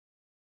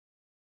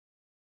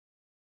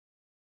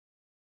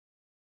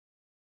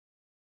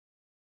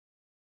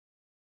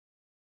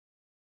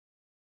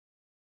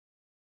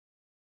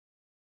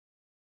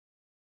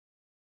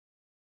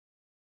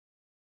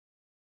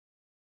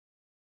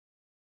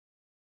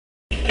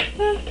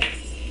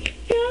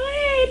Go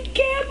ahead,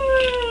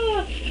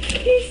 camera!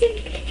 This is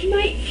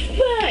my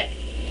butt!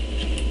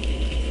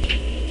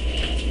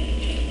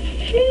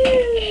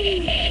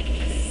 Ooh,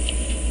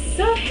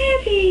 so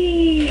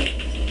happy!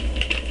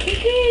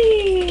 Okay!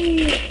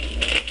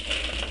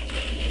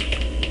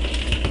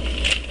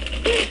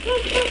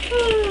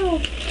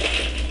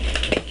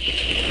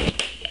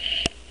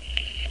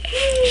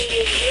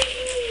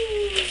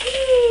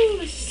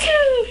 Ooh, so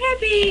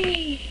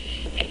happy!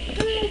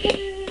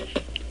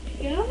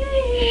 Go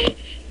ahead!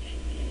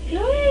 Go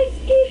ahead,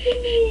 skip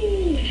me!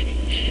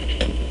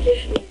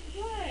 Kiss my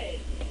butt!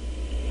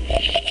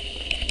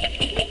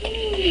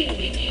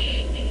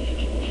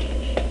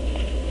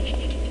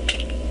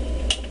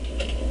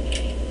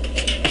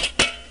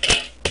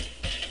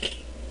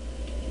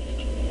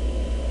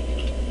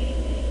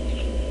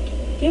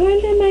 You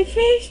want on my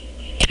face?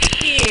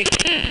 Here.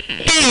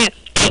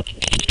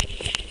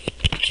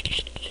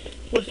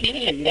 What's the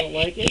matter? You don't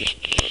like it?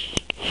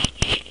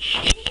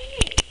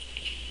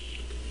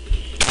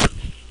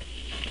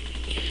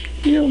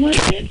 You don't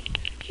like it?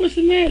 What's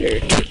the matter?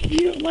 You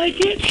don't like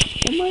it?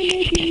 Am I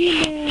making you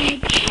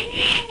mad?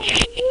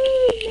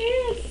 Ooh,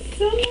 man,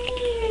 so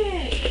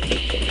mad.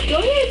 Go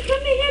ahead,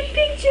 come and have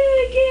picture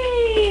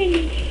again.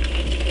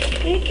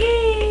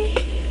 Okay.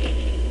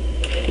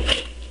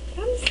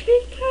 Come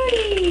big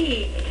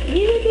party.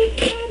 Little big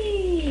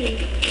party.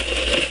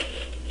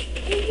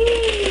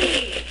 Okay.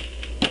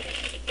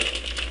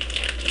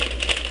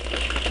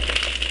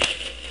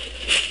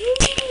 Ooh,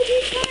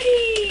 big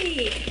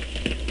party.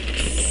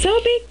 So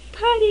big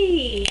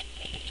party.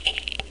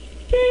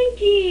 Thank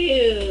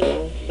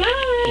you.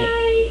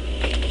 Bye.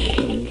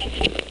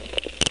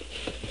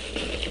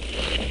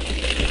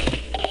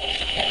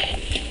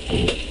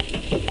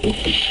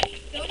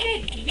 Go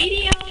ahead,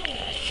 video.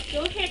 Go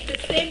ahead to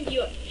send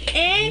your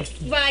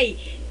ex-wife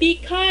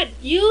because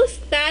you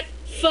start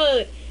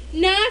first,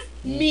 not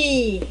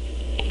me.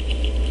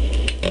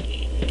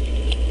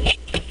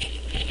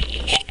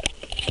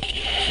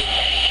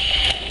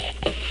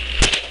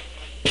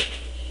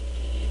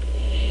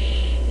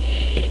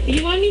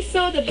 You want me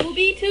show the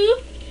booby too?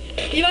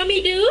 You want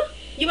me do?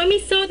 You want me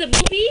show the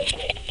booby?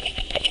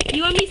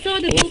 You want me show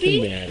the booby?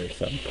 What's the matter,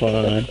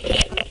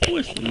 Somphone?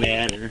 What's the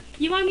matter?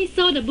 You want me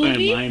show the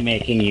booby? Am I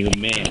making you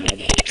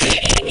mad?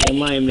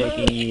 Am I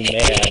making you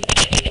mad?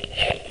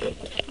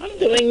 I'm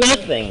doing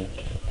nothing.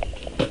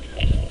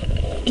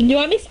 You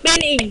want me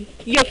spinning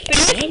your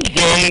face? I'm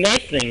doing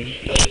nothing.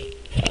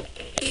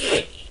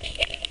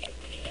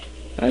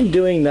 I'm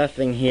doing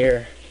nothing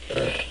here.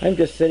 I'm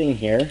just sitting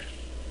here.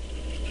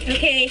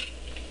 Okay,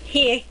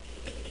 here,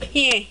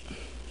 here.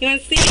 You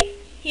want to see?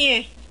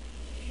 Here.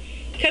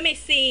 Come and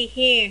see,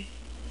 here.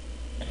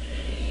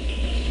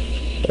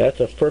 That's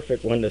a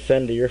perfect one to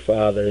send to your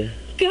father.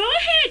 Go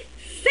ahead,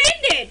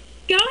 send it.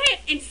 Go ahead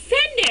and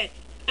send it.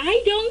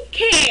 I don't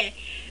care.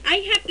 I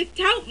have to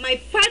tell my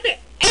father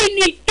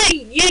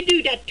anything you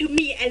do that to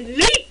me and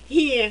leave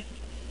here.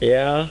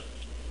 Yeah?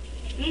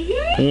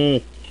 Yeah.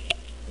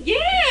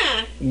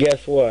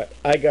 Guess what?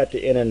 I got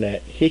the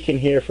internet. He can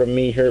hear from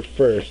me here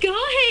first. Go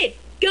ahead.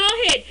 Go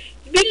ahead.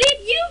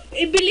 Believe you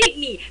and believe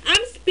me.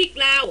 I'm speak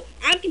loud.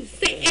 I can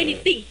say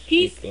anything.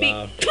 He Speak speak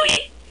loud.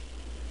 quick.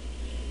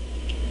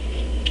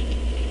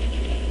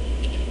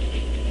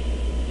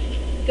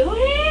 Go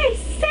ahead.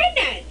 Say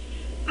that.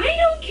 I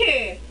don't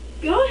care.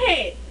 Go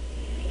ahead.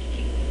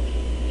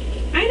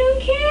 I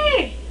don't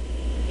care.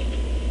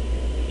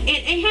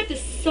 And I have to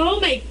sew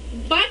my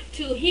butt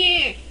to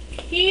here.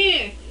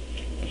 Here.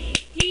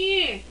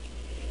 Here.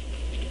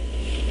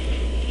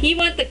 He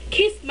wants to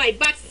kiss my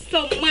butt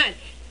so much.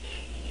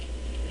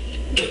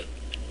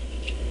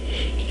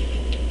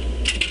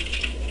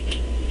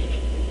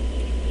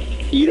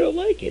 You don't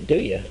like it, do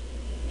you?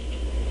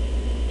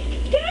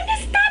 Don't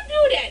stop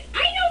doing that.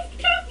 I don't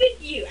talk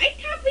with you. I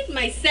talk with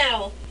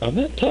myself. I'm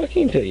not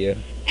talking to you.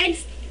 And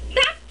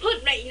stop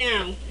put right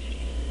now.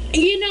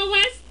 You know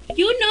what?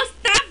 You know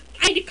stop.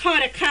 I call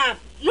the cop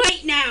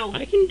right now.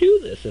 I can do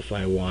this if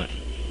I want.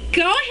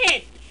 Go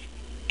ahead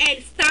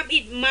and stop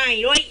it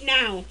mine right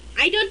now.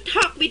 I don't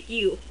talk with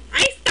you.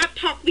 I stop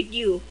talk with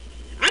you.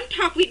 I'm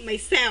talk with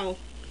myself.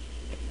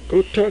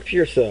 Go talk to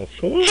yourself.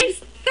 Come on. And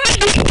stop